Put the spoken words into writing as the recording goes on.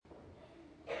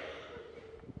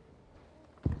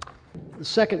The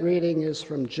second reading is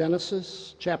from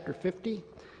Genesis chapter 50.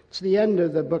 It's the end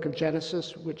of the book of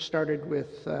Genesis, which started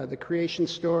with the creation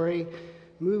story,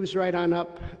 moves right on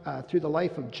up through the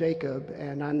life of Jacob.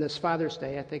 And on this Father's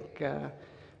Day, I think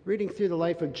reading through the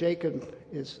life of Jacob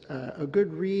is a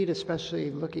good read,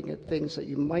 especially looking at things that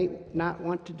you might not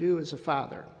want to do as a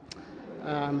father.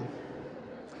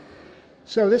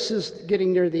 So this is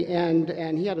getting near the end,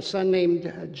 and he had a son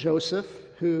named Joseph,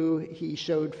 who he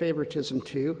showed favoritism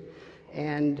to.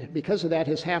 And because of that,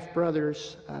 his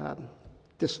half-brothers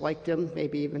disliked him.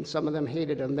 Maybe even some of them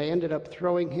hated him. They ended up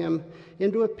throwing him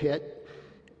into a pit,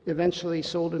 eventually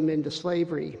sold him into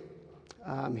slavery.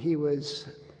 He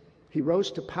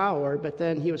rose to power, but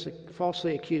then he was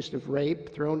falsely accused of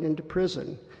rape, thrown into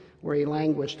prison, where he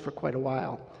languished for quite a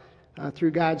while.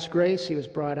 Through God's grace, he was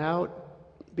brought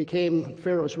out, became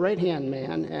Pharaoh's right-hand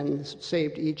man, and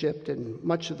saved Egypt and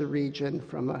much of the region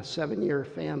from a 7-year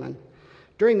famine.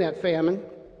 During that famine,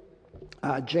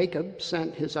 Jacob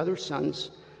sent his other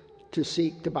sons to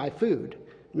seek to buy food,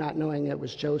 not knowing it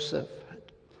was Joseph.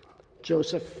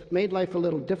 Joseph made life a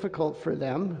little difficult for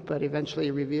them, but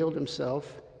eventually revealed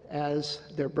himself as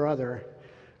their brother.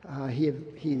 He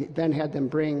then had them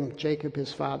bring Jacob,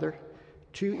 his father,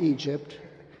 to Egypt,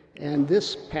 and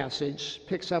this passage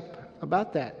picks up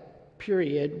about that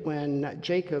period when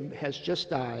Jacob has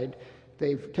just died.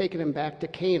 They've taken him back to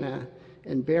Canaan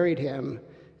and buried him,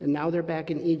 and now they're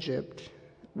back in Egypt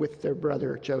with their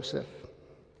brother Joseph.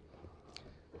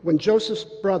 When Joseph's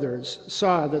brothers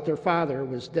saw that their father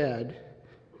was dead,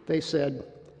 they said,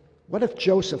 "What if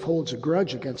Joseph holds a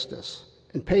grudge against us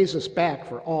and pays us back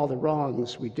for all the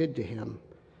wrongs we did to him?"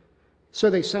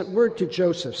 So they sent word to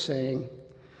Joseph saying,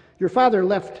 "Your father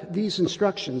left these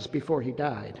instructions before he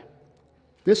died.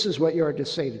 This is what you are to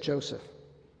say to Joseph.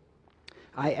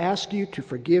 I ask you to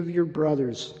forgive your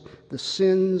brothers the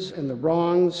sins and the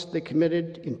wrongs they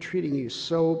committed in treating you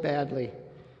so badly.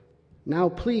 Now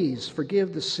please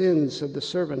forgive the sins of the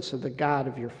servants of the God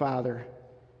of your father."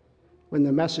 When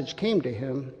the message came to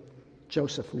him,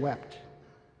 Joseph wept.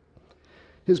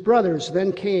 His brothers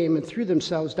then came and threw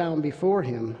themselves down before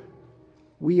him.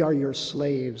 "We are your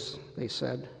slaves," they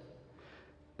said.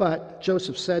 But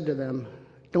Joseph said to them,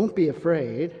 "Don't be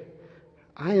afraid.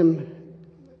 I'm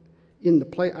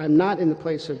not in the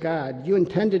place of God. You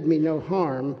intended me no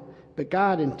harm, but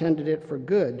God intended it for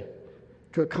good,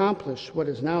 to accomplish what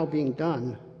is now being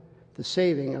done, the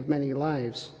saving of many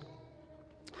lives.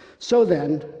 So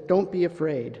then, don't be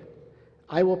afraid.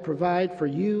 I will provide for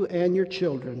you and your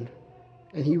children."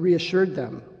 And he reassured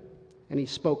them, and he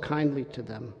spoke kindly to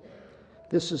them.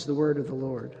 This is the word of the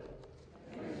Lord.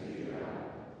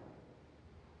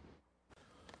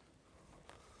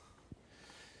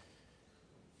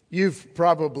 You've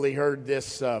probably heard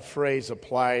this phrase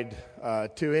applied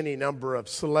to any number of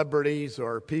celebrities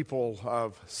or people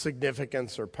of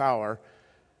significance or power.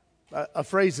 A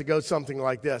phrase that goes something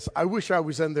like this: "I wish I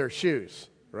was in their shoes,"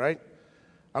 right?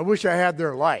 "I wish I had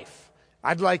their life.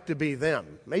 I'd like to be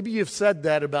them." Maybe you've said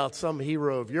that about some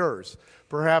hero of yours.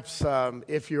 Perhaps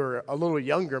if you're a little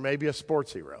younger, maybe a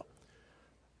sports hero.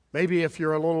 Maybe if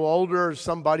you're a little older,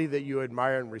 somebody that you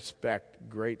admire and respect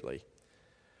greatly.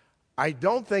 I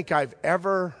don't think I've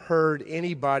ever heard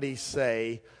anybody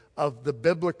say of the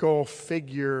biblical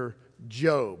figure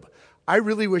Job, "I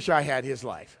really wish I had his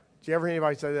life." Did you ever hear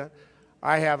anybody say that?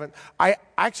 I haven't. I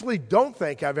actually don't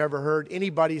think I've ever heard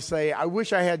anybody say, "I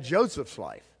wish I had Joseph's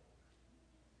life,"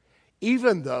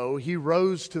 even though he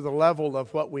rose to the level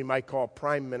of what we might call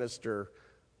Prime Minister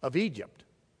of Egypt.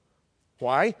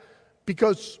 Why?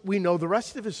 Because we know the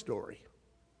rest of his story.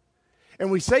 And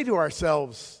we say to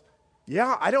ourselves,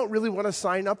 yeah, I don't really want to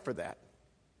sign up for that.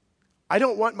 I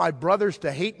don't want my brothers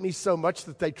to hate me so much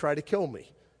that they try to kill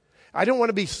me. I don't want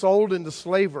to be sold into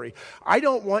slavery. I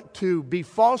don't want to be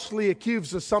falsely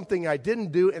accused of something I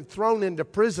didn't do and thrown into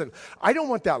prison. I don't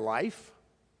want that life.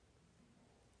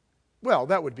 Well,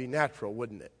 that would be natural,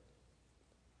 wouldn't it?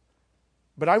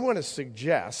 But I want to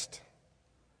suggest,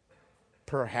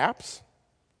 perhaps,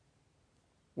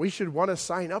 we should want to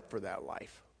sign up for that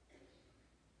life.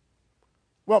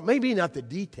 Well, maybe not the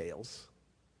details,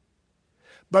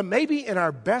 but maybe in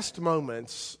our best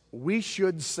moments, we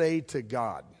should say to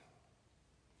God,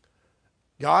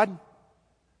 "God,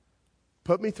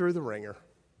 put me through the ringer.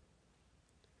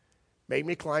 Make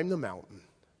me climb the mountain.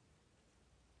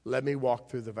 Let me walk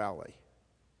through the valley.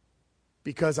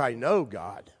 Because I know,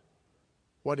 God,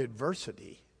 what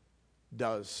adversity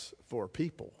does for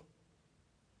people."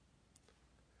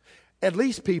 At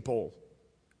least people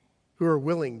who are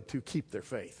willing to keep their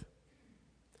faith.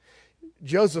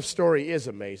 Joseph's story is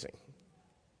amazing.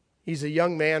 He's a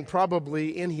young man,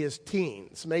 probably in his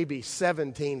teens, maybe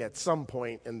 17 at some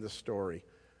point in the story.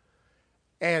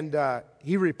 And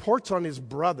he reports on his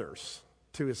brothers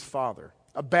to his father.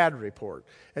 A bad report.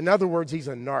 In other words, he's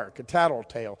a narc, a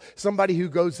tattletale, somebody who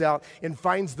goes out and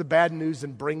finds the bad news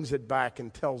and brings it back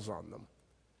and tells on them.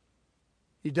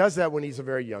 He does that when he's a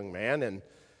very young man, and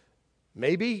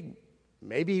maybe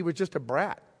he was just a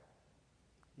brat.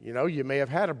 You know, you may have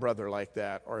had a brother like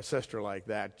that or a sister like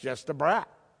that, just a brat,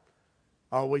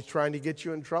 always trying to get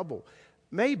you in trouble.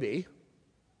 Maybe,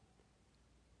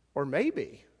 or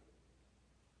maybe,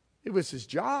 it was his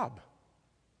job.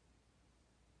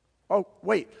 Oh,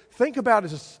 wait, think about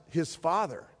his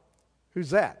father.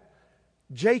 Who's that?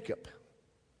 Jacob,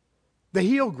 the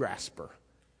heel grasper,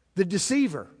 the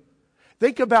deceiver.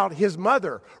 Think about his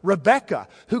mother, Rebekah,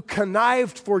 who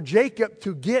connived for Jacob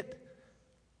to get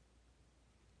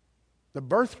the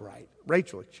birthright.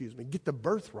 Rachel, get the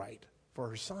birthright for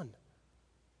her son.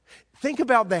 Think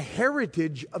about the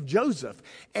heritage of Joseph.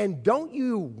 And don't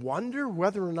you wonder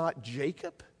whether or not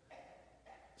Jacob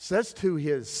says to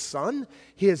his son,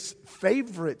 his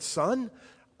favorite son,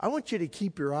 I want you to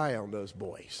keep your eye on those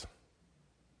boys.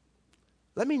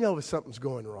 Let me know if something's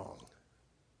going wrong.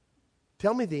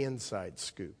 Tell me the inside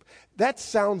scoop. That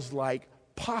sounds like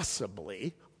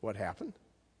possibly what happened.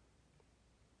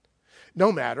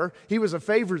 No matter. He was a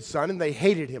favored son, and they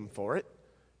hated him for it.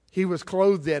 He was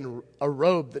clothed in a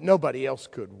robe that nobody else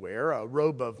could wear, a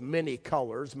robe of many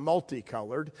colors,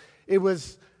 multicolored. It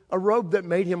was a robe that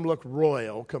made him look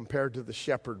royal compared to the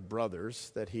shepherd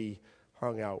brothers that he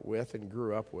hung out with and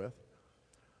grew up with.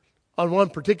 On one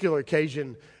particular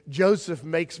occasion, Joseph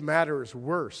makes matters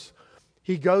worse.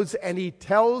 He goes and he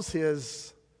tells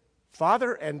his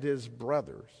father and his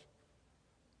brothers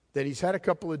that he's had a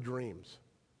couple of dreams.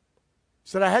 He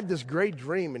said, I had this great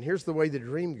dream, and here's the way the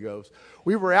dream goes.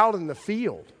 We were out in the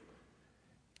field,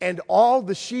 and all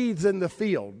the sheaves in the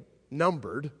field,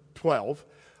 numbered 12,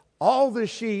 all the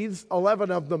sheaves,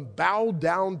 11 of them, bowed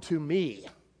down to me,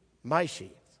 my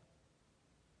sheaves.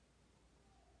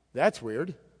 That's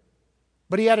weird.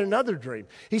 But he had another dream.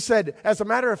 He said, as a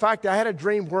matter of fact, I had a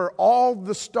dream where all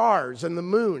the stars and the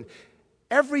moon,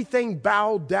 everything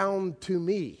bowed down to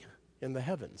me in the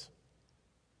heavens.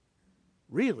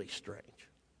 Really strange.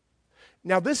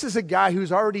 Now, this is a guy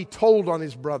who's already told on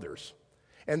his brothers.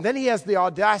 And then he has the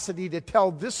audacity to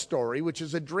tell this story, which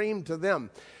is a dream to them.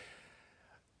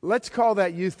 Let's call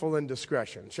that youthful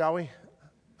indiscretion, shall we?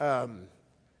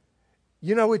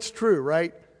 You know it's true,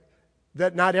 right?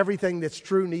 That not everything that's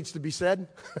true needs to be said.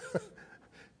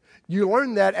 You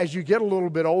learn that as you get a little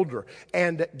bit older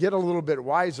and get a little bit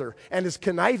wiser. And as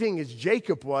conniving as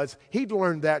Jacob was, he'd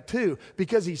learned that too,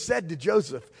 because he said to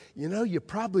Joseph, you know, you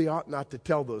probably ought not to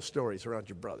tell those stories around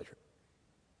your brother.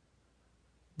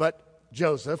 But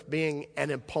Joseph, being an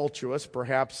impulsive,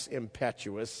 perhaps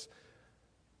impetuous,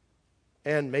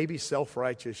 and maybe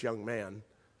self-righteous young man,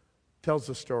 tells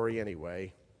the story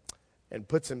anyway and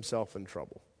puts himself in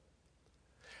trouble.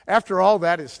 After all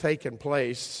that has taken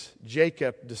place,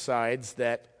 Jacob decides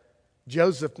that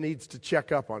Joseph needs to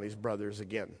check up on his brothers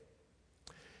again.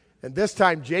 And this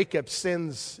time Jacob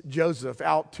sends Joseph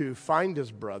out to find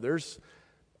his brothers,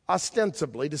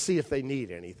 ostensibly to see if they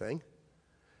need anything.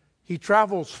 He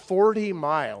travels 40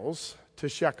 miles to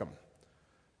Shechem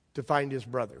to find his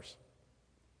brothers.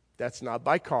 That's not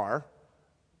by car.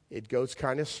 It goes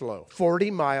kind of slow.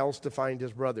 40 miles to find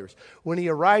his brothers. When he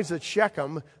arrives at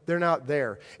Shechem, they're not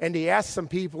there. And he asks some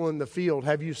people in the field,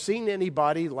 have you seen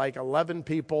anybody like 11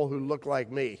 people who look like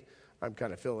me? I'm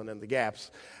kind of filling in the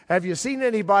gaps. Have you seen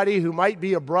anybody who might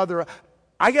be a brother?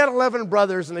 I got 11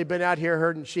 brothers, and they've been out here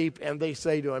herding sheep, and they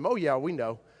say to him, oh yeah, we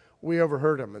know. We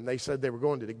overheard them, and they said they were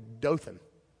going to Dothan.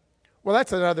 Well,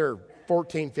 that's another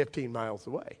 14, 15 miles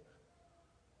away.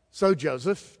 So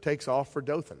Joseph takes off for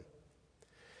Dothan.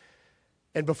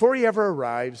 And before he ever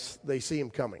arrives, they see him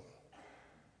coming.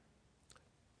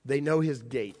 They know his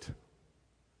gait.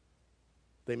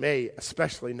 They may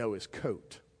especially know his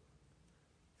coat.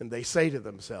 And they say to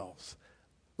themselves,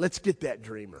 let's get that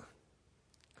dreamer.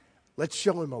 Let's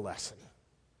show him a lesson.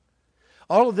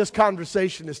 All of this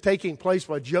conversation is taking place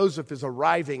while Joseph is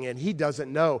arriving, and he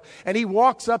doesn't know. And he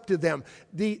walks up to them.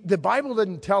 The Bible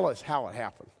didn't tell us how it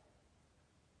happened.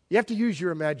 You have to use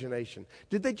your imagination.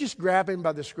 Did they just grab him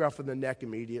by the scruff of the neck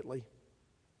immediately?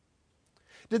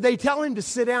 Did they tell him to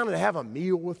sit down and have a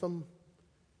meal with them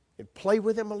and play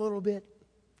with him a little bit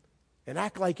and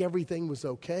act like everything was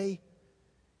okay?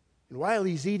 And while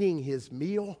he's eating his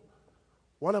meal,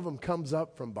 one of them comes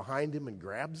up from behind him and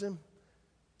grabs him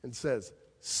and says,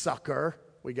 sucker,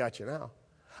 we got you now.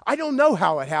 I don't know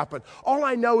how it happened. All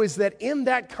I know is that in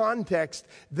that context,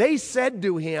 they said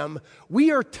to him,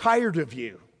 "We are tired of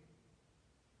you.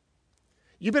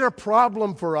 You've been a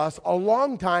problem for us a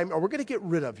long time, or we're going to get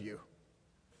rid of you."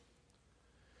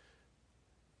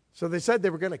 So they said they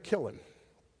were going to kill him.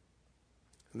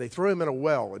 And they threw him in a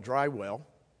well, a dry well.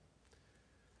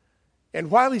 And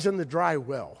while he's in the dry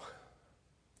well,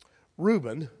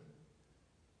 Reuben,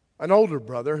 an older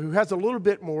brother who has a little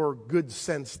bit more good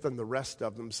sense than the rest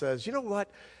of them, says, "You know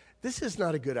what? This is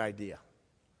not a good idea.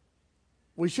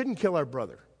 We shouldn't kill our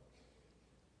brother.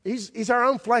 He's our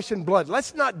own flesh and blood.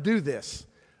 Let's not do this.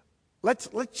 Let's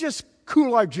just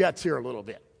cool our jets here a little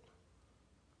bit."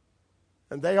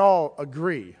 And they all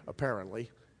agree,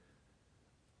 apparently.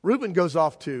 Reuben goes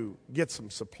off to get some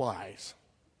supplies.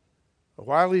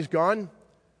 While he's gone,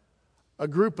 a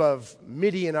group of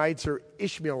Midianites or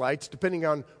Ishmaelites, depending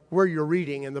on where you're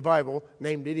reading in the Bible,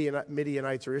 named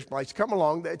Midianites or Ishmaelites, come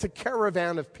along. It's a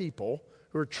caravan of people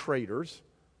who are traders,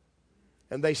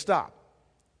 and they stop.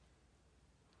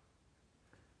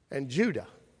 And Judah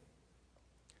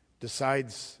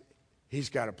decides he's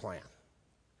got a plan.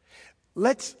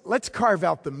 Let's carve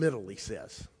out the middle, he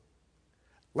says.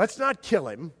 Let's not kill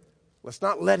him. Let's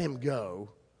not let him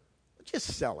go. Let's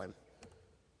just sell him.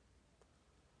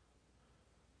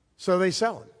 So they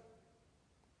sell him.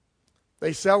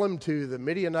 They sell him to the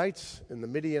Midianites, and the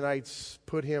Midianites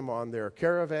put him on their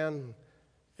caravan,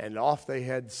 and off they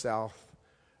head south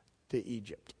to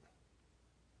Egypt.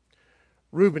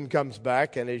 Reuben comes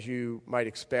back, and as you might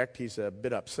expect, he's a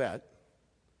bit upset.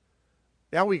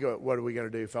 Now we go, what are we going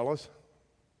to do, fellas?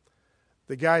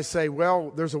 The guys say,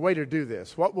 well, there's a way to do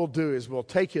this. What we'll do is we'll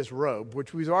take his robe,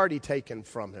 which we've already taken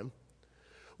from him.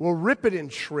 We'll rip it in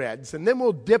shreds, and then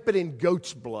we'll dip it in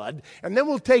goat's blood, and then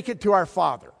we'll take it to our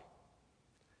father.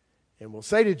 And we'll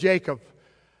say to Jacob,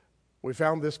 we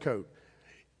found this coat.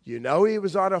 You know he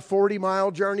was on a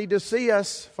 40-mile journey to see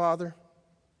us, Father.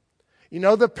 You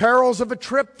know the perils of a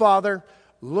trip, Father.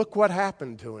 Look what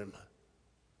happened to him.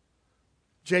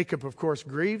 Jacob, of course,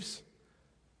 grieves.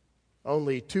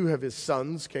 Only 2 of his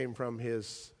sons came from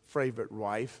his favorite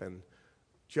wife, and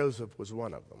Joseph was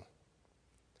one of them.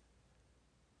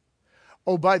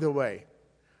 Oh, by the way,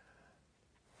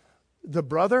 the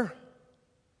brother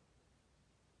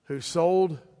who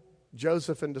sold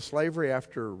Joseph into slavery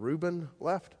after Reuben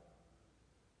left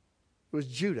was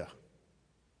Judah.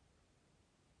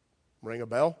 Ring a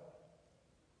bell?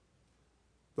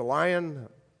 The Lion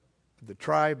of the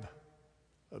tribe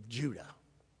of Judah.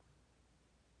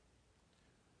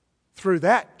 Through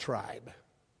that tribe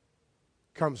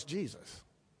comes Jesus.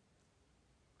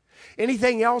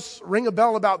 Anything else ring a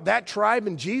bell about that tribe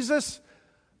and Jesus?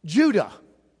 Judah.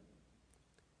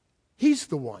 He's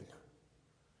the one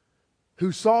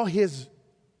who saw his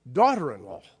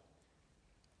daughter-in-law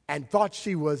and thought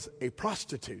she was a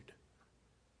prostitute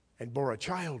and bore a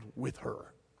child with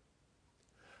her.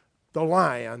 The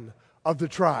Lion of the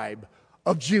tribe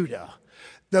of Judah,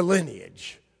 the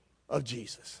lineage of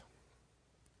Jesus.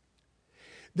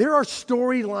 There are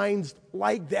storylines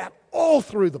like that all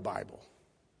through the Bible,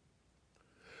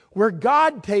 where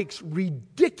God takes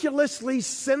ridiculously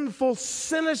sinful,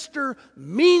 sinister,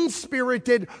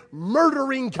 mean-spirited,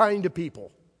 murdering kind of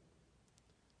people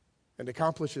and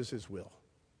accomplishes his will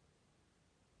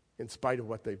in spite of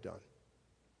what they've done.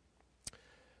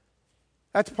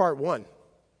 That's part one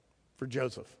for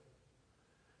Joseph.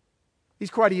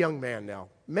 He's quite a young man now,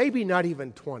 maybe not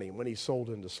even 20 when he's sold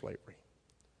into slavery.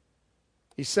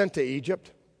 He's sent to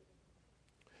Egypt,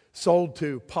 sold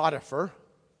to Potiphar,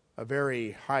 a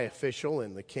very high official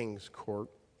in the king's court.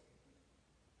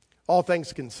 All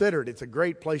things considered, it's a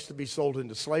great place to be sold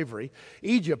into slavery.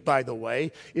 Egypt, by the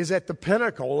way, is at the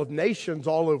pinnacle of nations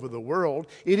all over the world.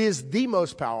 It is the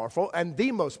most powerful and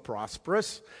the most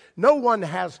prosperous. No one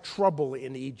has trouble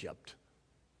in Egypt,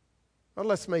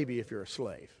 unless maybe if you're a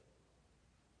slave.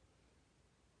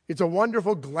 It's a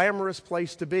wonderful, glamorous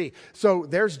place to be. So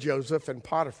there's Joseph in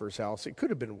Potiphar's house. It could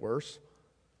have been worse.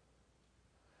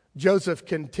 Joseph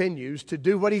continues to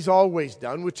do what he's always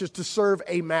done, which is to serve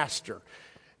a master.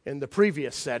 In the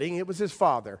previous setting, it was his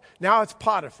father. Now it's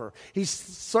Potiphar. He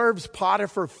serves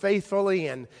Potiphar faithfully,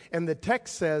 and the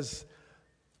text says,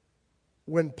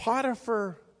 when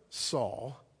Potiphar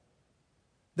saw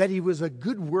that he was a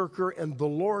good worker and the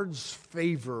Lord's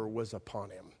favor was upon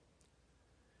him,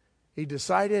 he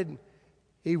decided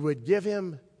he would give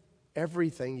him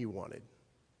everything he wanted,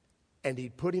 and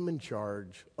he'd put him in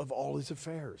charge of all his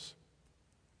affairs.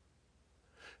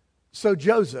 So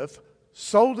Joseph,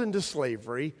 sold into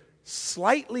slavery,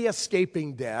 slightly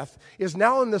escaping death, is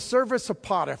now in the service of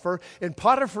Potiphar, and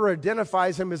Potiphar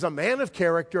identifies him as a man of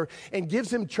character and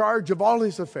gives him charge of all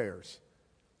his affairs.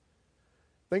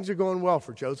 Things are going well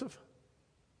for Joseph.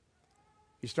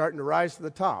 He's starting to rise to the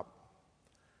top.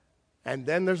 And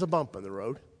then there's a bump in the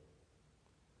road.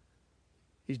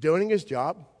 He's doing his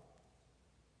job.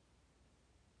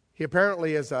 He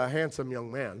apparently is a handsome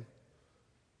young man.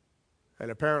 And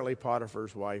apparently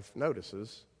Potiphar's wife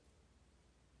notices.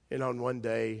 And on one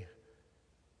day,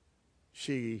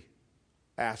 she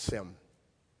asks him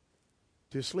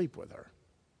to sleep with her.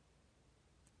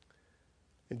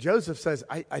 And Joseph says,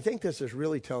 I think this is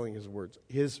really telling his words.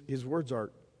 His words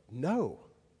are, no,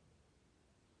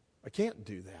 I can't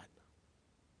do that.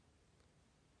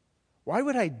 Why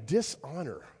would I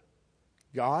dishonor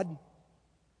God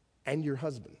and your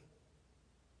husband?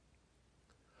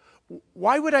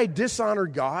 Why would I dishonor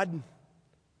God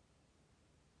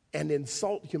and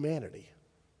insult humanity?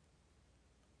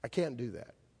 I can't do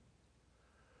that.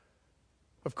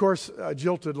 Of course, a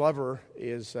jilted lover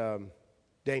is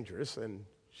dangerous, and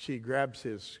she grabs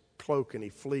his cloak and he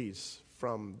flees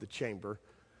from the chamber.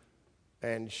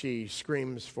 And she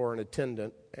screams for an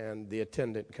attendant, and the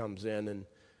attendant comes in, and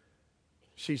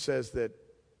she says that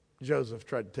Joseph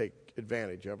tried to take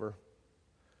advantage of her.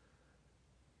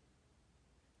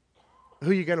 Who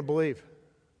are you going to believe?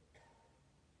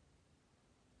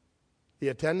 The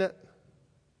attendant,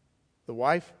 the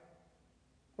wife,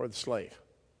 or the slave?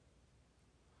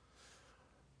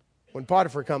 When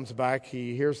Potiphar comes back,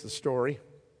 he hears the story.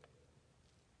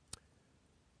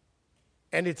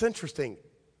 And it's interesting.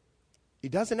 He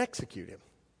doesn't execute him.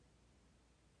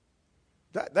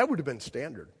 That would have been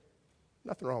standard.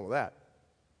 Nothing wrong with that.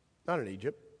 Not in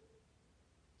Egypt.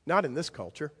 Not in this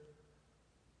culture.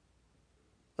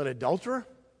 An adulterer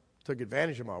took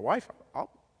advantage of my wife,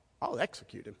 I'll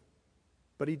execute him.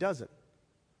 But he doesn't.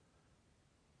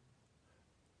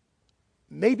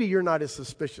 Maybe you're not as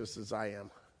suspicious as I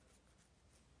am.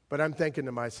 But I'm thinking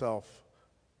to myself,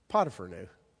 Potiphar knew.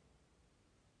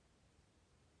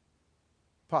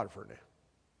 Potiphar knew.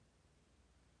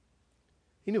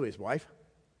 He knew his wife.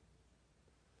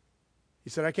 He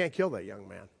said, I can't kill that young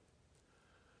man.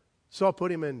 So I'll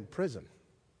put him in prison.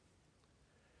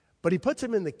 But he puts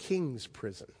him in the king's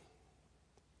prison,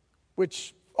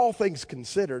 which, all things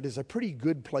considered, is a pretty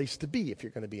good place to be if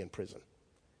you're going to be in prison.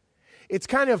 It's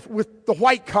kind of with the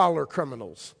white-collar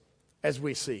criminals, as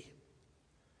we see.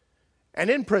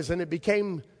 And in prison, it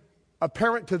became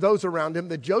apparent to those around him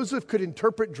that Joseph could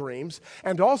interpret dreams,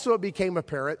 and also it became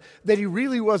apparent that he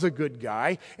really was a good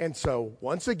guy. And so,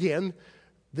 once again,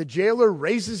 the jailer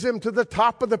raises him to the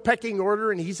top of the pecking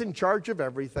order, and he's in charge of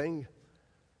everything.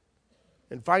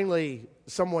 And finally,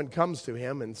 someone comes to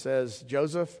him and says,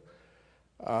 Joseph,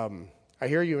 I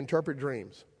hear you interpret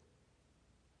dreams.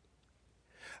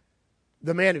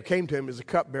 The man who came to him is a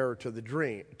cupbearer to the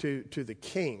dream, to the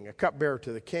king. A cupbearer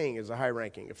to the king is a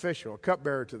high-ranking official. A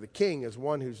cupbearer to the king is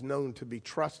one who's known to be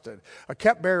trusted. A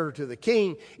cupbearer to the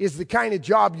king is the kind of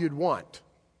job you'd want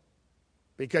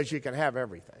because you can have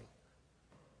everything.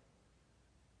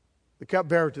 The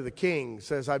cupbearer to the king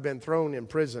says, I've been thrown in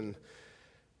prison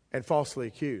and falsely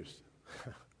accused.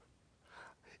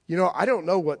 I don't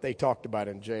know what they talked about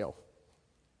in jail.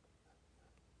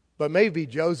 But maybe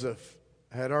Joseph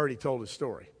had already told his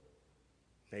story.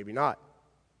 Maybe not.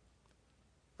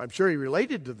 I'm sure he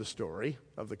related to the story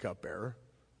of the cupbearer.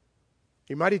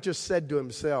 He might have just said to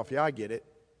himself, yeah, I get it.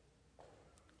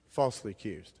 Falsely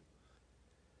accused.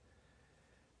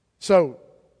 So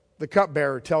the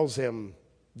cupbearer tells him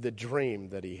the dream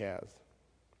that he has.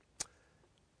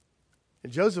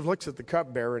 And Joseph looks at the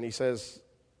cupbearer and he says,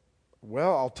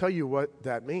 well, I'll tell you what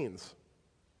that means.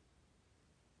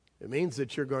 It means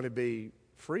that you're going to be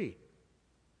free.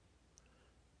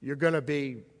 You're going to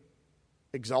be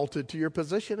exalted to your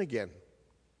position again.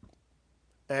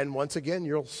 And once again,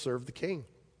 you'll serve the king.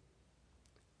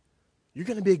 You're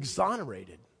going to be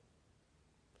exonerated.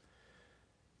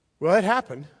 Well, it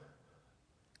happened.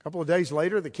 A couple of days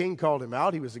later, the king called him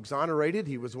out. He was exonerated.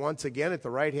 He was once again at the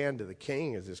right hand of the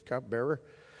king as his cupbearer.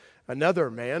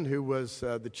 Another man who was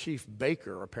the chief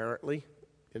baker, apparently,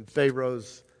 in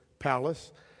Pharaoh's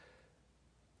palace,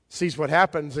 sees what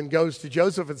happens and goes to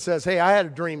Joseph and says, hey, I had a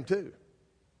dream too.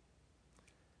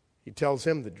 He tells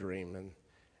him the dream. And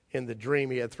in the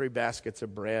dream, he had 3 baskets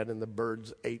of bread, and the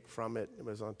birds ate from it. It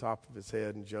was on top of his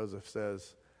head. And Joseph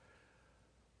says,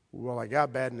 well, I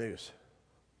got bad news.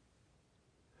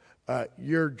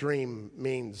 Your dream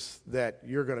means that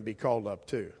you're going to be called up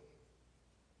too,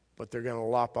 but they're going to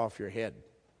lop off your head.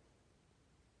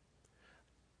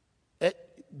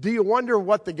 Do you wonder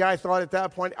what the guy thought at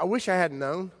that point? I wish I hadn't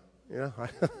known. You know,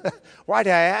 why'd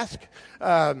I ask?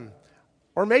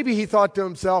 Or maybe he thought to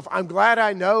himself, I'm glad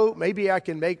I know. Maybe I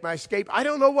can make my escape. I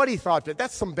don't know what he thought, but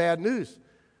that's some bad news.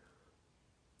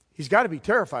 He's got to be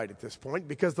terrified at this point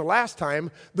because the last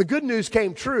time the good news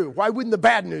came true. Why wouldn't the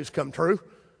bad news come true?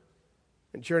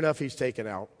 And sure enough, he's taken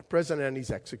out of prison and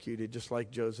he's executed, just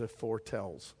like Joseph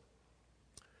foretells.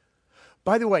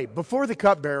 By the way, before the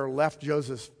cupbearer left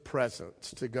Joseph's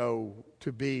presence to go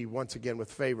to be once again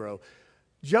with Pharaoh,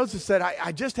 Joseph said,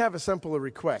 I just have a simple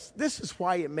request. This is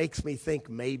why it makes me think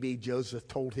maybe Joseph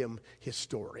told him his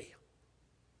story.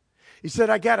 He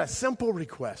said, I got a simple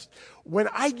request. When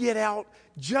I get out,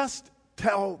 just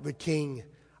tell the king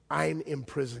I'm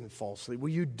imprisoned falsely. Will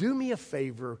you do me a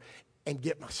favor and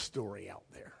get my story out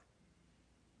there?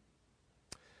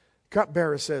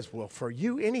 Cupbearer says, well, for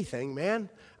you, anything, man.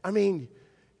 I mean,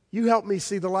 you help me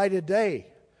see the light of day.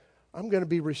 I'm going to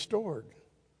be restored.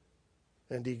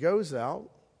 And he goes out,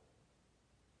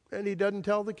 and he doesn't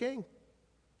tell the king.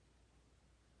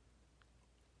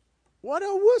 What a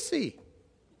wussy.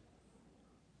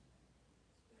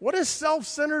 What a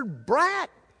self-centered brat.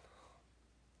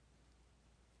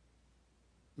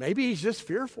 Maybe he's just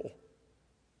fearful.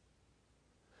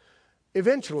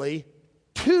 Eventually,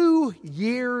 2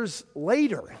 years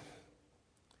later,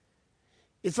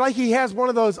 it's like he has one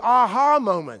of those aha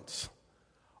moments.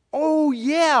 Oh,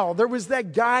 yeah, there was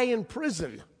that guy in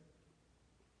prison.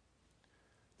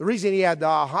 The reason he had the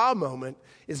aha moment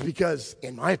is because,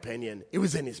 in my opinion, it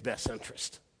was in his best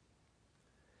interest.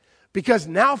 Because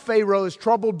now Pharaoh is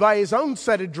troubled by his own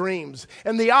set of dreams.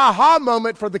 And the aha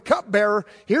moment for the cupbearer,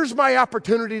 here's my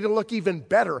opportunity to look even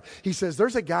better. He says,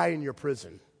 there's a guy in your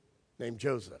prison named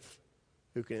Joseph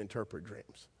who can interpret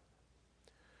dreams.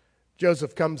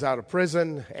 Joseph comes out of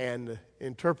prison and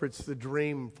interprets the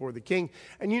dream for the king.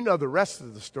 And you know the rest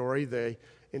of the story. The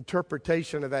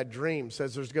interpretation of that dream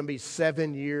says there's going to be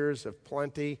 7 years of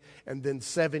plenty and then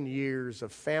 7 years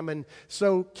of famine.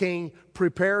 So, king,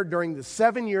 prepare during the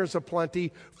 7 years of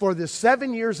plenty for the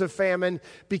 7 years of famine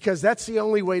because that's the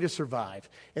only way to survive.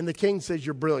 And the king says,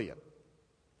 you're brilliant.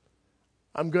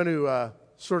 I'm going to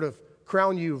sort of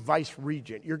crown you vice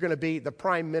regent. You're going to be the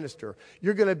prime minister.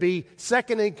 You're going to be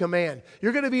second in command.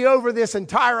 You're going to be over this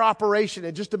entire operation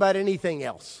and just about anything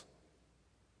else.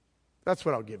 That's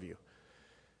what I'll give you.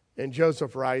 And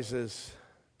Joseph rises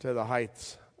to the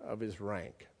heights of his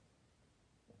rank.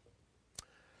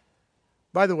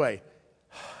 By the way,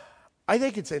 I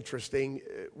think it's interesting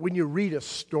when you read a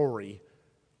story,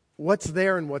 what's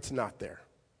there and what's not there,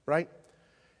 right?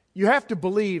 You have to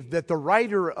believe that the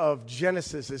writer of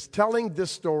Genesis is telling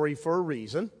this story for a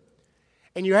reason,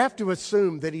 and you have to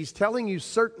assume that he's telling you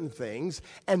certain things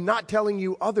and not telling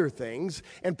you other things,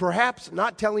 and perhaps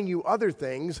not telling you other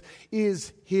things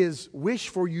is his wish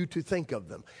for you to think of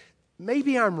them.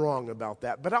 Maybe I'm wrong about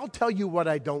that, but I'll tell you what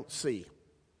I don't see.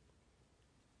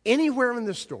 Anywhere in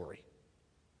the story,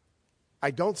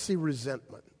 I don't see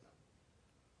resentment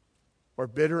or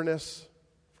bitterness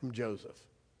from Joseph.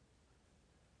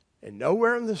 And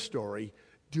nowhere in the story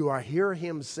do I hear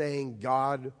him saying,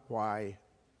 God, why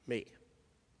me?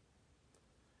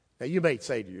 Now, you may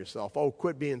say to yourself, oh,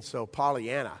 quit being so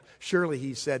Pollyanna. Surely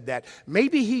he said that.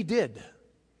 Maybe he did.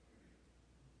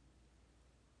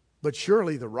 But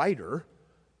surely the writer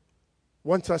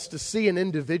wants us to see an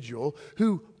individual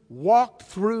who walked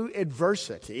through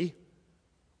adversity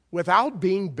without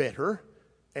being bitter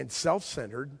and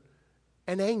self-centered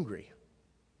and angry.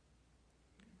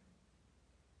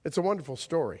 It's a wonderful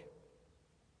story.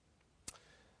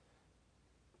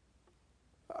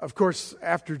 Of course,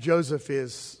 after Joseph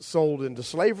is sold into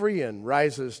slavery and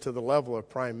rises to the level of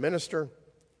prime minister,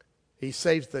 he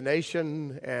saves the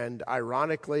nation, and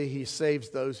ironically, he saves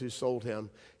those who sold him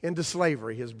into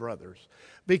slavery, his brothers.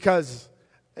 Because,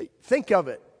 think of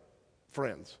it,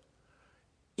 friends,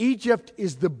 Egypt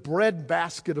is the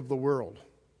breadbasket of the world.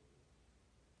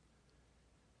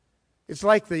 It's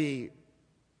like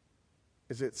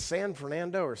is it San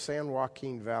Fernando or San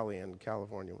Joaquin Valley in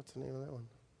California? What's the name of that one?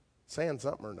 San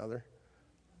something or another.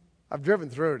 I've driven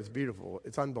through it. It's beautiful.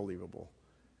 It's unbelievable.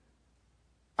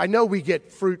 I know we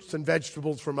get fruits and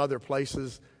vegetables from other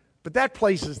places, but that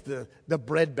place is the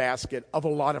breadbasket of a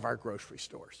lot of our grocery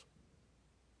stores.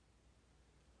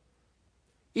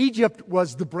 Egypt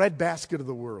was the breadbasket of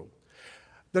the world.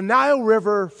 The Nile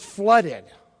River flooded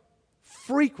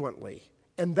frequently,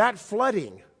 and that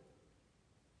flooding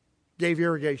gave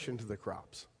irrigation to the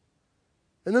crops.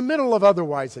 In the middle of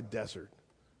otherwise a desert,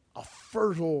 a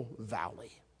fertile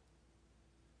valley.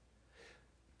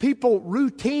 People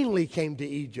routinely came to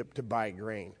Egypt to buy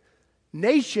grain.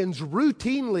 Nations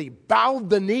routinely bowed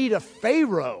the knee to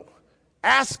Pharaoh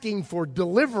asking for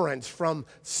deliverance from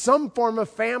some form of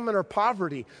famine or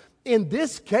poverty. In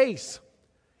this case,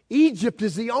 Egypt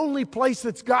is the only place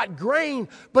that's got grain,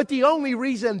 but the only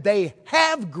reason they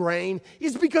have grain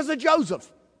is because of Joseph.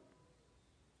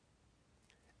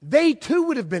 They too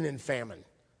would have been in famine.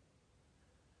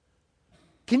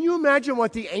 Can you imagine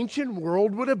what the ancient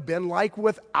world would have been like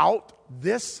without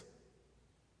this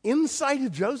insight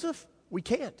of Joseph? We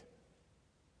can't.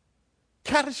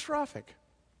 Catastrophic.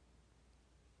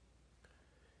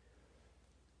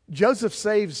 Joseph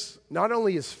saves not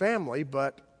only his family,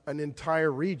 but an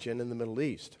entire region in the Middle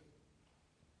East.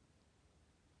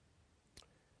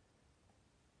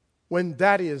 When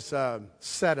that is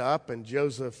set up and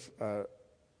Joseph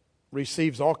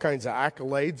receives all kinds of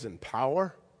accolades and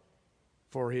power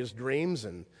for his dreams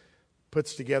and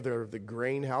puts together the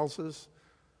grain houses,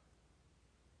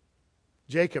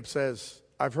 Jacob says,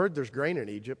 I've heard there's grain in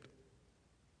Egypt.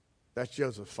 That's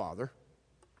Joseph's father.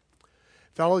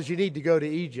 Fellows, you need to go to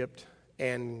Egypt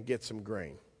and get some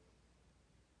grain.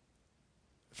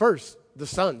 First, the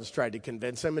sons tried to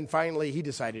convince him, and finally he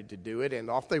decided to do it, and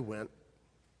off they went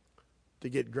to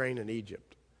get grain in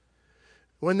Egypt.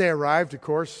 When they arrived, of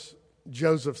course,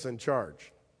 Joseph's in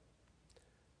charge.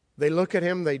 They look at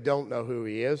him, they don't know who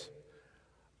he is.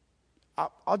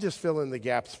 I'll just fill in the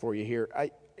gaps for you here.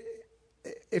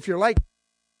 If you're like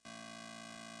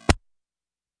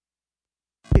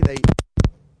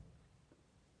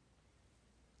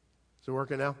Is it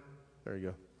working now? There you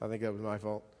go. I think that was my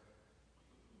fault.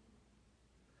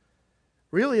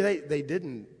 Really, they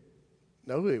didn't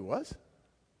know who he was?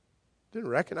 Didn't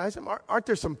recognize him? Aren't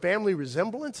there some family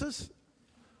resemblances?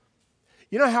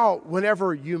 You know how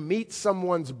whenever you meet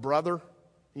someone's brother,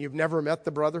 and you've never met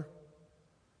the brother,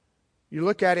 you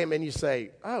look at him and you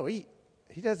say, oh, he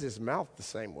does his mouth the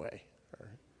same way.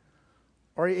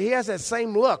 Or he has that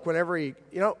same look whenever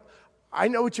I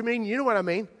know what you mean, you know what I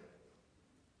mean.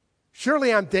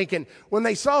 Surely I'm thinking, when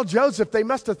they saw Joseph, they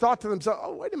must have thought to themselves,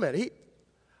 oh, wait a minute,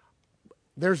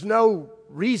 there's no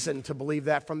reason to believe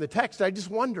that from the text. I just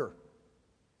wonder.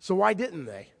 So why didn't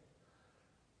they?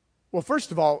 Well,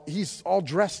 first of all, he's all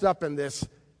dressed up in this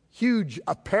huge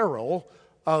apparel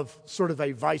of sort of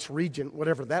a vice regent,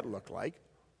 whatever that looked like.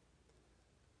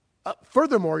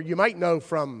 Furthermore, you might know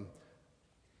from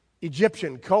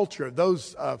Egyptian culture,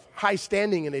 those of high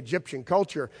standing in Egyptian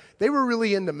culture, they were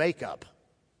really into makeup.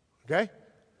 Okay?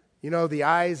 You know, the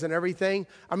eyes and everything.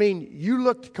 I mean, you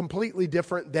looked completely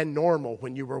different than normal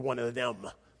when you were one of them.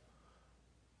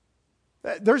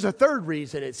 There's a third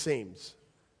reason, it seems.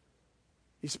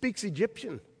 He speaks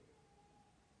Egyptian.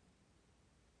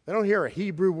 They don't hear a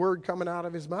Hebrew word coming out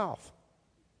of his mouth.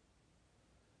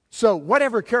 So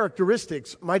whatever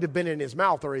characteristics might have been in his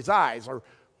mouth or his eyes or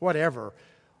whatever,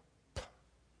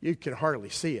 you can hardly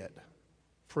see it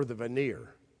for the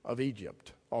veneer of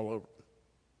Egypt all over.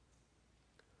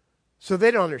 So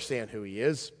they don't understand who he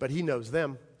is, but he knows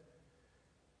them.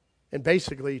 And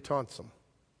basically he taunts them.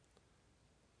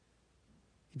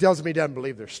 He tells them he doesn't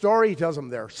believe their story. He tells them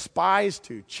they're spies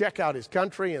to check out his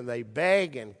country, and they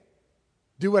beg and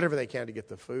do whatever they can to get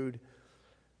the food.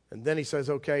 And then he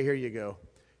says, okay, here you go.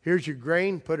 Here's your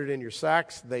grain. Put it in your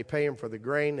sacks. They pay him for the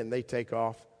grain, and they take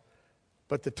off.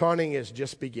 But the taunting is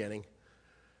just beginning.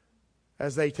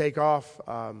 As they take off,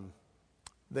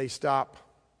 they stop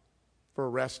for a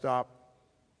rest stop,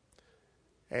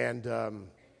 and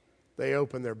they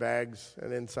open their bags,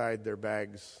 and inside their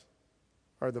bags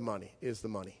are the money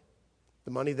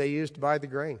they used to buy the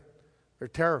grain. They're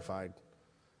terrified.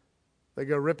 They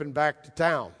go ripping back to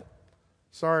town.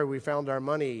 Sorry, we found our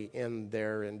money in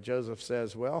there. And Joseph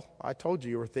says, well, I told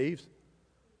you were thieves.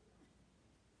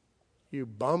 You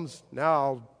bums, now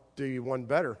I'll do you one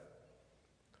better.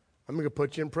 I'm going to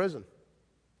put you in prison.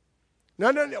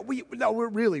 No,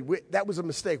 that was a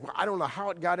mistake. I don't know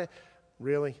how it got it.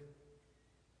 Really?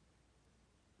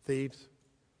 Thieves?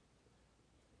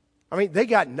 I mean, they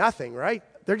got nothing, right?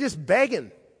 They're just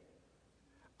begging.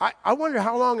 I wonder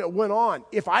how long it went on.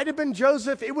 If I'd have been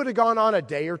Joseph, it would have gone on a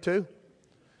day or two.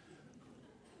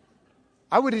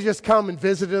 I would have just come and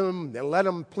visited them and let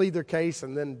them plead their case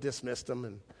and then dismissed them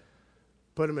and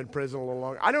put them in prison a little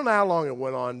longer. I don't know how long it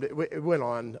went on. It went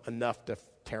on enough to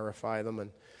terrify them.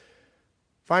 And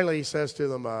finally he says to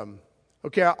them,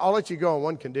 okay, I'll let you go on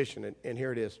one condition, and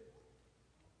here it is.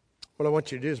 What I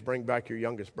want you to do is bring back your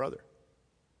youngest brother.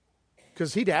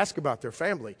 Because he'd ask about their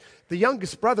family. The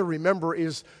youngest brother, remember,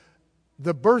 is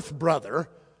the birth brother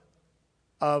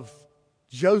of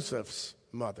Joseph's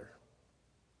mother.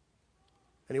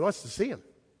 And he wants to see him.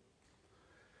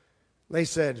 They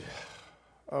said,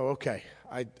 oh, okay,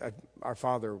 our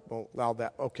father won't allow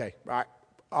that. Okay,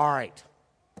 all right.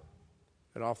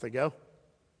 And off they go.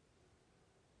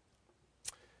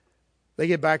 They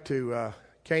get back to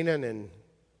Canaan, and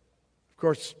of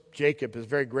course, Jacob is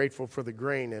very grateful for the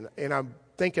grain. And I'm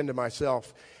thinking to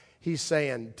myself, he's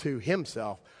saying to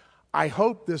himself, I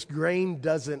hope this grain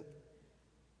doesn't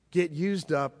get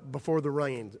used up before the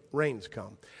rains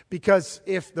come. Because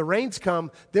if the rains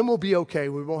come, then we'll be okay.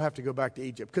 We won't have to go back to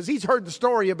Egypt. Because he's heard the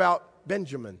story about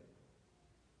Benjamin.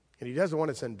 And he doesn't want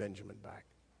to send Benjamin back.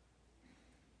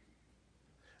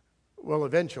 Well,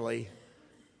 eventually,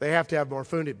 they have to have more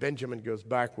food, and Benjamin goes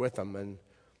back with them. And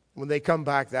when they come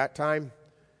back that time,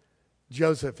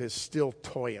 Joseph is still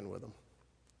toying with them.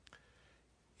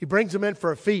 He brings them in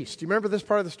for a feast. Do you remember this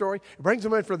part of the story? He brings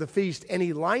them in for the feast, and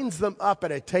he lines them up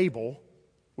at a table,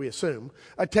 we assume,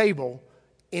 a table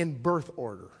in birth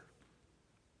order.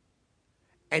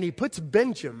 And he puts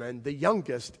Benjamin, the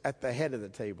youngest, at the head of the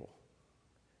table.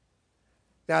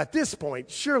 Now, at this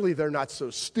point, surely they're not so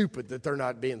stupid that they're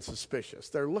not being suspicious.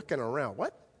 They're looking around.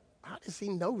 What? How does he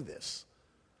know this?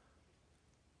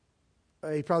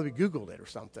 He probably Googled it or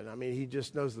something. I mean, he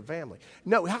just knows the family.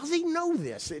 No, how does he know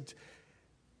this?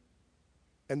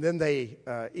 And then they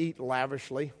eat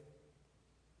lavishly.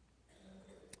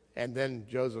 And then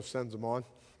Joseph sends them on.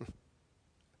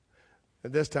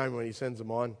 And this time when he sends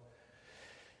them on,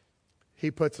 he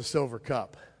puts a silver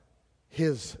cup,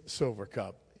 his silver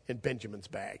cup, in Benjamin's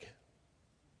bag.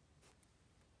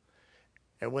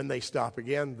 And when they stop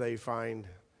again, they find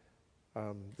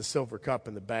the silver cup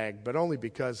in the bag, but only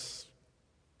because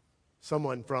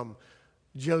someone from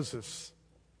Joseph's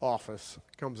office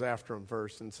comes after him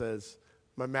first and says,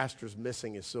 my master's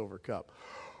missing his silver cup.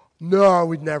 No,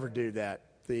 we'd never do that,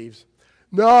 thieves.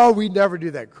 No, we'd never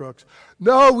do that, crooks.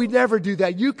 No, we'd never do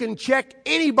that. You can check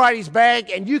anybody's bag,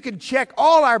 and you can check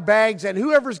all our bags, and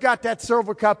whoever's got that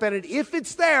silver cup in it, if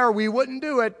it's there, we wouldn't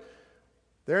do it.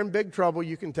 They're in big trouble.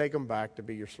 You can take them back to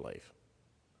be your slave.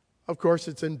 Of course,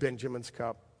 it's in Benjamin's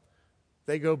cup.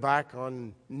 They go back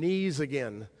on knees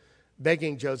again,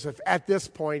 begging Joseph. At this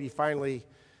point, he finally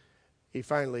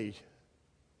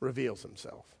reveals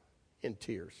himself in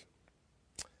tears.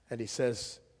 And he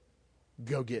says,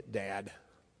 go get Dad.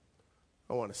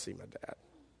 I want to see my dad.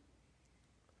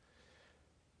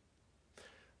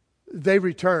 They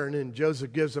return, and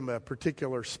Joseph gives them a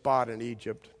particular spot in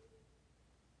Egypt,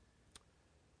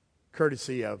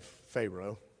 courtesy of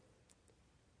Pharaoh.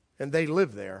 And they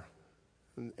live there,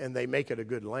 and they make it a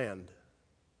good land.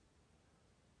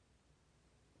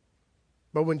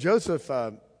 But when Joseph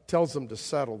tells them to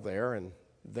settle there, and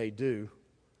they do,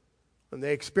 and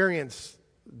they experience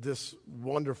this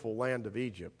wonderful land of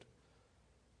Egypt,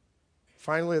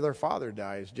 finally their father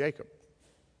dies, Jacob.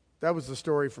 That was the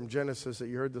story from Genesis that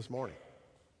you heard this morning.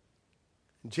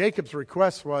 And Jacob's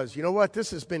request was, you know what, this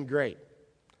has been great.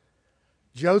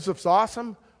 Joseph's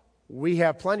awesome. We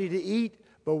have plenty to eat.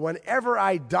 But whenever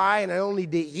I die and I don't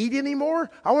need to eat anymore,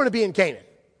 I want to be in Canaan.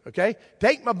 Okay?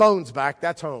 Take my bones back.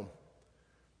 That's home.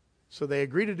 So they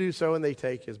agree to do so, and they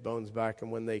take his bones back.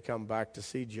 And when they come back to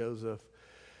see Joseph,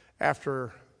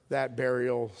 after that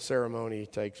burial ceremony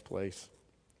takes place,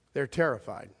 they're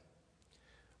terrified.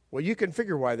 Well, you can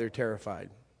figure why they're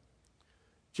terrified.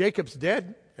 Jacob's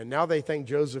dead, and now they think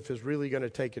Joseph is really going to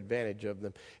take advantage of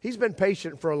them. He's been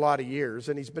patient for a lot of years,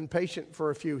 and he's been patient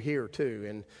for a few here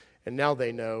too. And now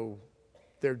they know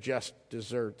their just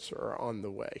deserts are on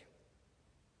the way.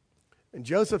 And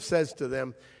Joseph says to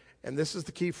them, and this is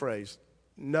the key phrase,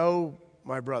 "No,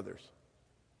 my brothers,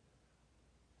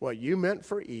 what you meant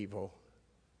for evil,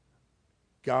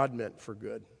 God meant for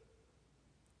good."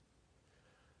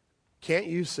 Can't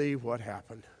you see what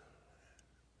happened?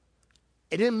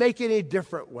 It didn't make any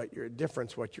difference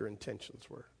what your intentions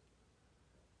were.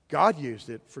 God used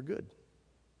it for good.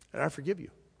 And I forgive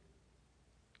you.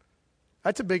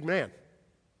 That's a big man.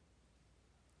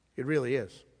 It really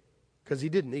is. Because he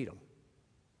didn't need them.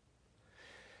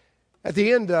 At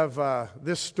the end of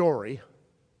this story,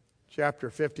 chapter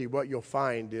 50, what you'll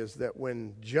find is that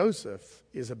when Joseph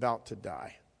is about to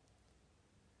die,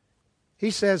 he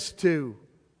says to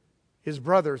his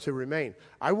brothers who remain,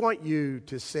 I want you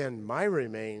to send my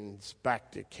remains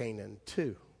back to Canaan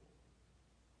too.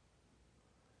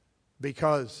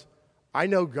 Because I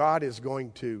know God is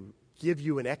going to give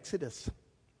you an exodus.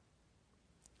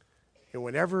 And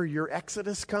whenever your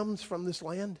exodus comes from this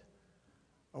land,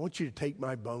 I want you to take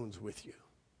my bones with you.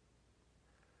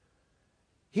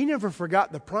 He never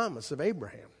forgot the promise of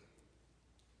Abraham.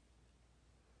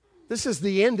 This is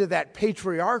the end of that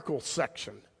patriarchal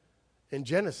section in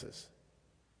Genesis.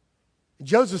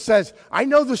 Joseph says, I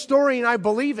know the story and I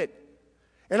believe it.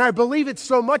 And I believe it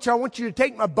so much I want you to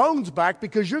take my bones back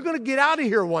because you're going to get out of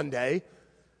here one day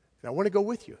and I want to go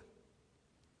with you.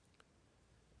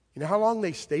 You know how long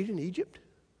they stayed in Egypt?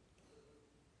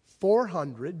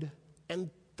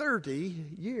 430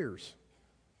 years.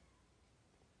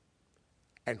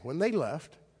 And when they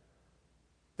left,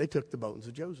 they took the bones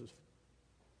of Joseph.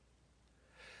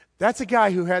 That's a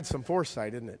guy who had some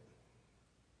foresight, isn't it?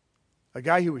 A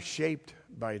guy who was shaped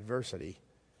by adversity.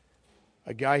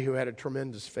 A guy who had a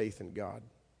tremendous faith in God.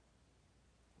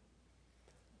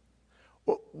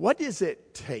 Well, what does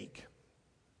it take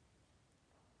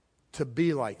to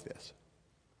be like this?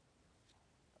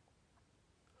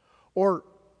 Or,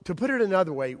 to put it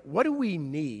another way, what do we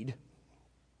need?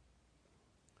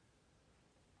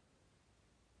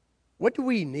 What do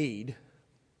we need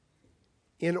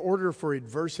in order for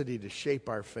adversity to shape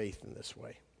our faith in this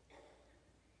way?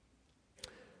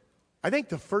 I think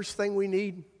the first thing we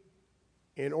need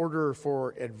in order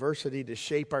for adversity to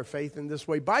shape our faith in this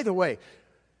way, by the way,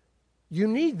 you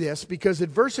need this because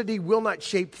adversity will not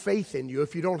shape faith in you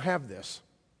if you don't have this,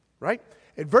 right?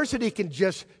 Adversity can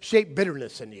just shape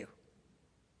bitterness in you.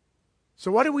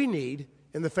 So what do we need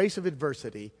in the face of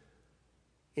adversity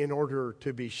in order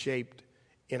to be shaped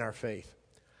in our faith?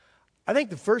 I think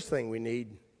the first thing we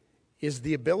need is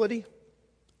the ability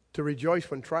to rejoice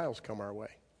when trials come our way.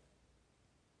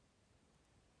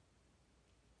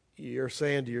 You're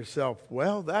saying to yourself,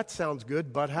 well, that sounds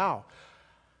good, but how?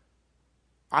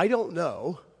 I don't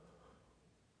know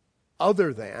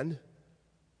other than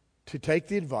to take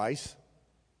the advice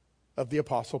of the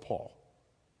Apostle Paul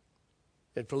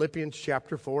in Philippians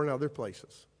chapter 4 and other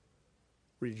places.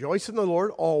 Rejoice in the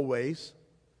Lord always,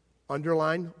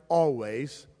 underline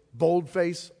always,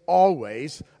 boldface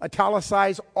always,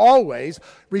 italicize always,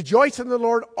 rejoice in the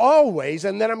Lord always,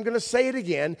 and then I'm going to say it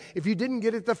again. If you didn't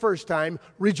get it the first time,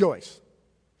 rejoice.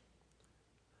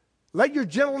 Let your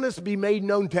gentleness be made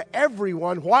known to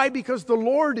everyone. Why? Because the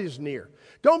Lord is near.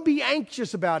 Don't be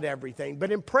anxious about everything,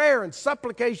 but in prayer and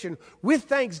supplication with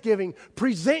thanksgiving,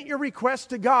 present your requests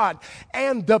to God.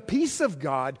 And the peace of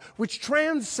God, which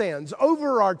transcends,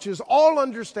 overarches all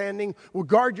understanding, will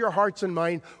guard your hearts and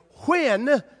mind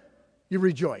when you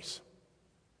rejoice.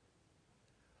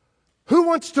 Who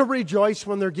wants to rejoice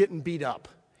when they're getting beat up?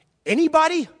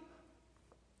 Anybody?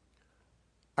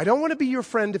 I don't want to be your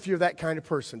friend if you're that kind of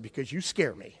person because you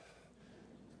scare me.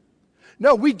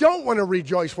 No, we don't want to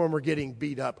rejoice when we're getting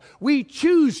beat up. We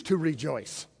choose to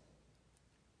rejoice.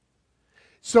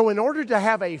 So in order to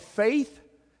have a faith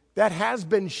that has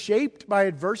been shaped by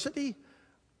adversity,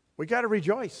 we got to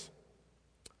rejoice.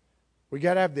 We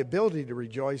got to have the ability to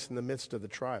rejoice in the midst of the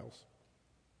trials.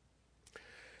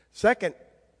 Second,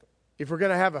 if we're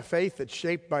going to have a faith that's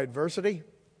shaped by adversity,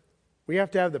 we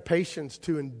have to have the patience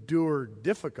to endure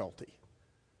difficulty.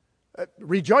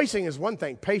 Rejoicing is one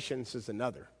thing, patience is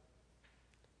another.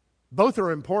 Both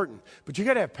are important, but you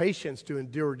got to have patience to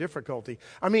endure difficulty.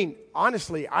 I mean,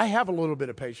 honestly, I have a little bit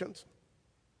of patience,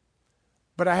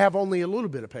 but I have only a little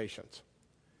bit of patience.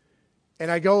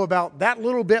 And I go about that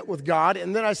little bit with God,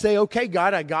 and then I say, okay,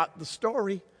 God, I got the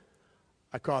story.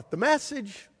 I caught the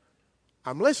message.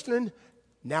 I'm listening.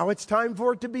 Now it's time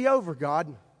for it to be over,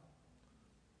 God.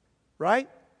 Right?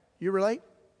 You relate?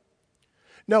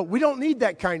 No, we don't need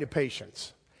that kind of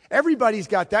patience. Everybody's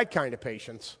got that kind of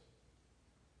patience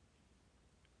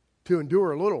to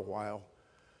endure a little while.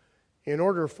 In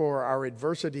order for our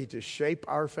adversity to shape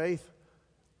our faith,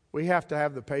 we have to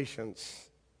have the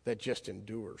patience that just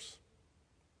endures.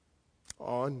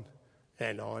 On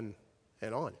and on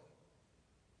and on.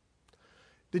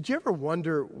 Did you ever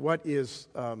wonder what is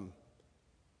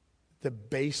the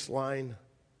baseline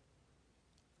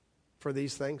for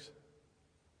these things?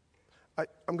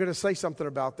 I'm going to say something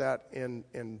about that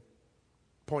in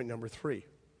point number 3.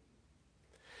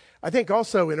 I think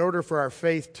also in order for our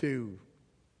faith to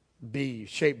be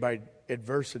shaped by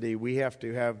adversity, we have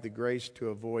to have the grace to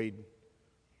avoid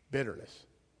bitterness.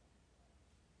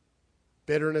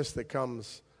 Bitterness that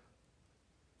comes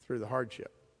through the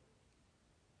hardship.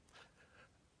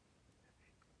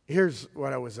 Here's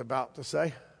what I was about to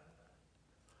say.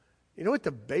 You know what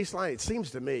the baseline, it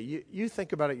seems to me, you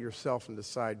think about it yourself and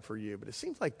decide for you, but it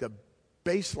seems like the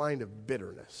baseline of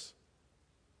bitterness,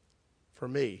 for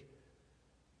me,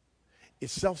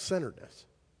 is self-centeredness.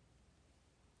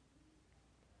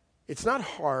 It's not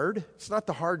hard. It's not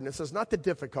the hardness. It's not the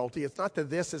difficulty. It's not the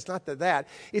this. It's not the that.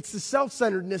 It's the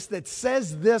self-centeredness that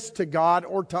says this to God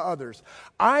or to others.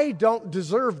 I don't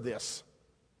deserve this.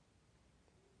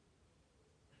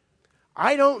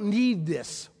 I don't need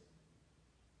this.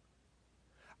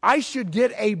 I should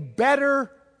get a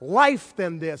better life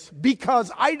than this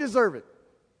because I deserve it.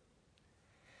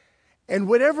 And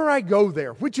whenever I go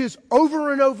there, which is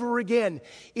over and over again,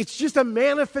 it's just a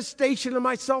manifestation of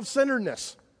my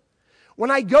self-centeredness. When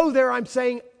I go there, I'm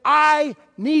saying, I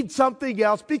need something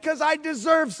else because I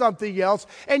deserve something else,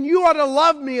 and you ought to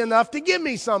love me enough to give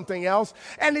me something else.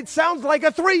 And it sounds like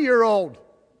a 3-year-old,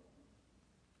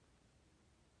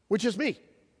 which is me.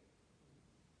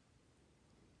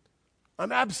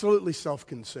 I'm absolutely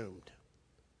self-consumed.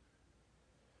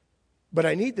 But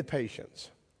I need the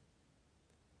patience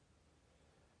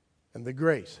and the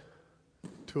grace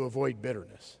to avoid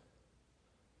bitterness,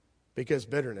 because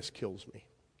bitterness kills me.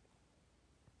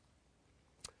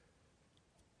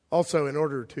 Also, in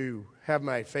order to have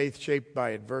my faith shaped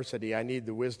by adversity, I need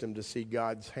the wisdom to see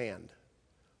God's hand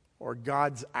or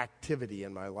God's activity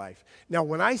in my life. Now,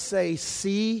 when I say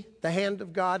see the hand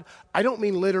of God, I don't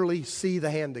mean literally see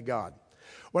the hand of God.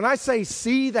 When I say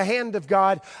see the hand of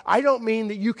God, I don't mean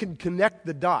that you can connect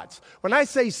the dots. When I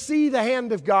say see the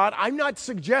hand of God, I'm not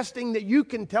suggesting that you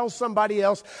can tell somebody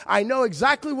else, I know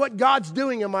exactly what God's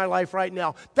doing in my life right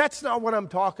now. That's not what I'm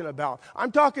talking about.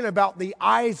 I'm talking about the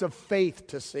eyes of faith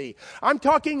to see. I'm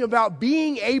talking about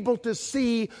being able to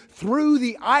see through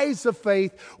the eyes of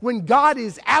faith when God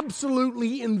is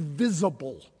absolutely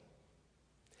invisible.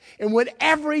 And when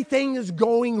everything is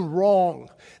going wrong,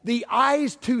 the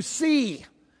eyes to see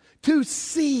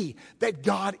that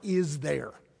God is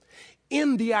there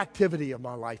in the activity of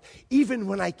my life, even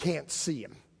when I can't see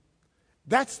Him.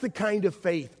 That's the kind of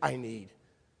faith I need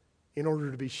in order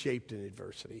to be shaped in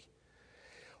adversity.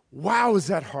 Wow, is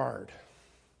that hard?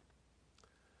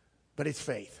 But it's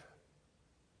faith.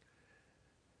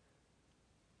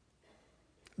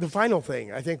 The final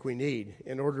thing I think we need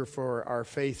in order for our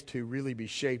faith to really be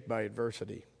shaped by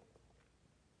adversity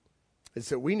is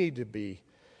that we need to be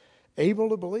able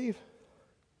to believe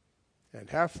and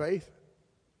have faith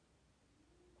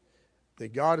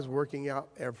that God is working out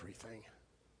everything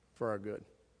for our good.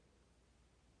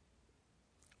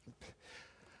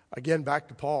 Again, back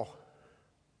to Paul.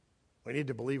 We need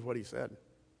to believe what he said,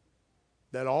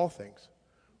 that all things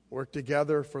work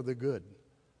together for the good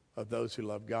of those who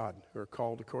love God, who are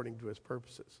called according to His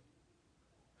purposes.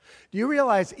 Do you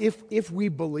realize if we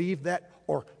believe that,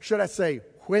 or should I say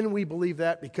when we believe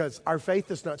that, because our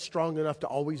faith is not strong enough to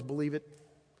always believe it.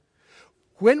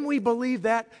 When we believe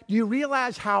that, do you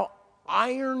realize how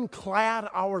ironclad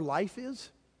our life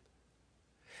is?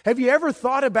 Have you ever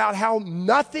thought about how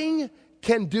nothing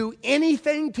can do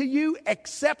anything to you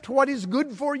except what is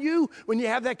good for you when you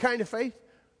have that kind of faith?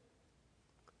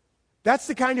 That's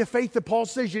the kind of faith that Paul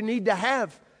says you need to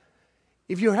have.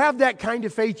 If you have that kind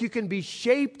of faith, you can be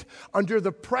shaped under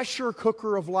the pressure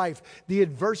cooker of life, the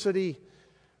adversity,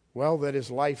 well, that is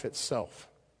life itself.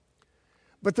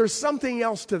 But there's something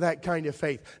else to that kind of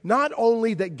faith. Not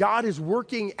only that God is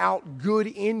working out good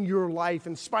in your life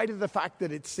in spite of the fact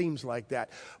that it seems like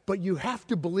that, but you have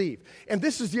to believe. And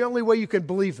this is the only way you can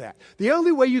believe that. The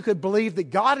only way you could believe that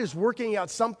God is working out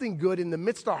something good in the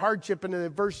midst of hardship and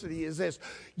adversity is this.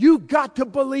 You've got to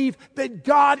believe that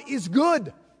God is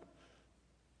good.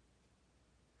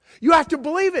 You have to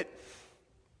believe it.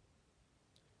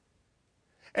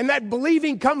 And that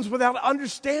believing comes without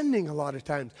understanding a lot of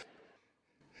times.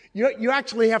 You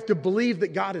actually have to believe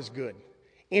that God is good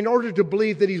in order to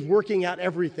believe that He's working out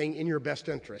everything in your best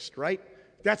interest, right?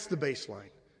 That's the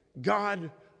baseline.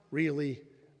 God really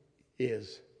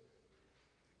is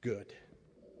good.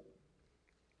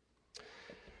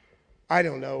 I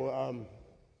don't know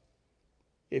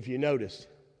if you noticed,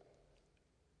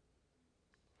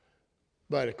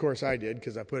 but of course I did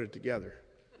because I put it together.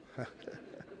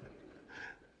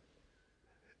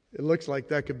 It looks like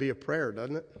that could be a prayer,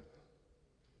 doesn't it?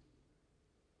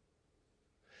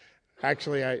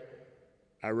 Actually,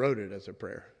 I wrote it as a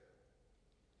prayer.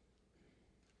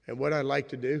 And what I'd like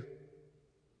to do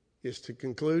is to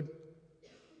conclude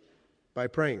by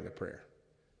praying the prayer.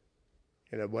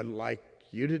 And what I'd like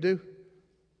you to do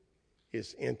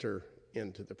is enter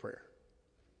into the prayer.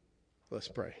 Let's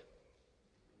pray.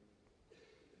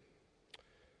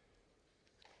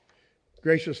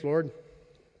 Gracious Lord,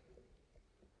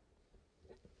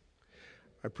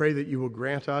 I pray that you will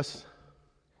grant us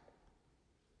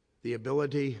the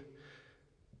ability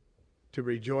to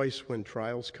rejoice when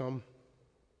trials come,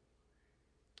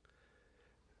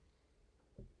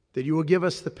 that you will give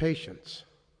us the patience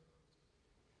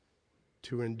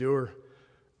to endure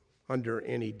under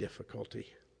any difficulty,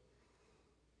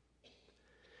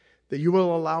 that you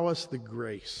will allow us the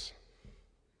grace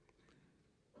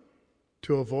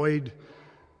to avoid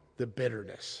the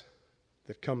bitterness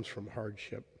that comes from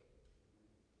hardship,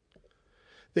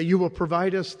 that you will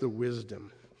provide us the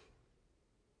wisdom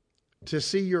to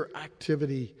see your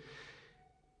activity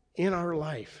in our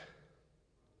life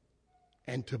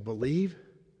and to believe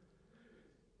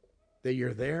that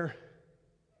you're there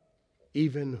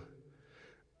even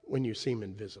when you seem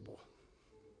invisible.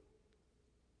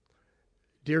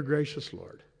 Dear gracious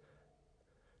Lord,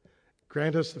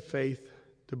 grant us the faith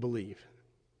to believe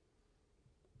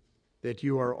that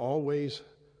you are always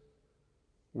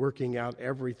working out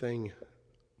everything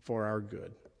for our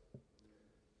good,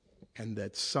 and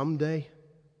that someday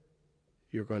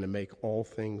you're going to make all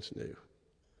things new.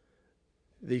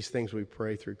 These things we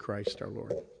pray through Christ our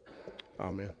Lord.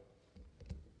 Amen.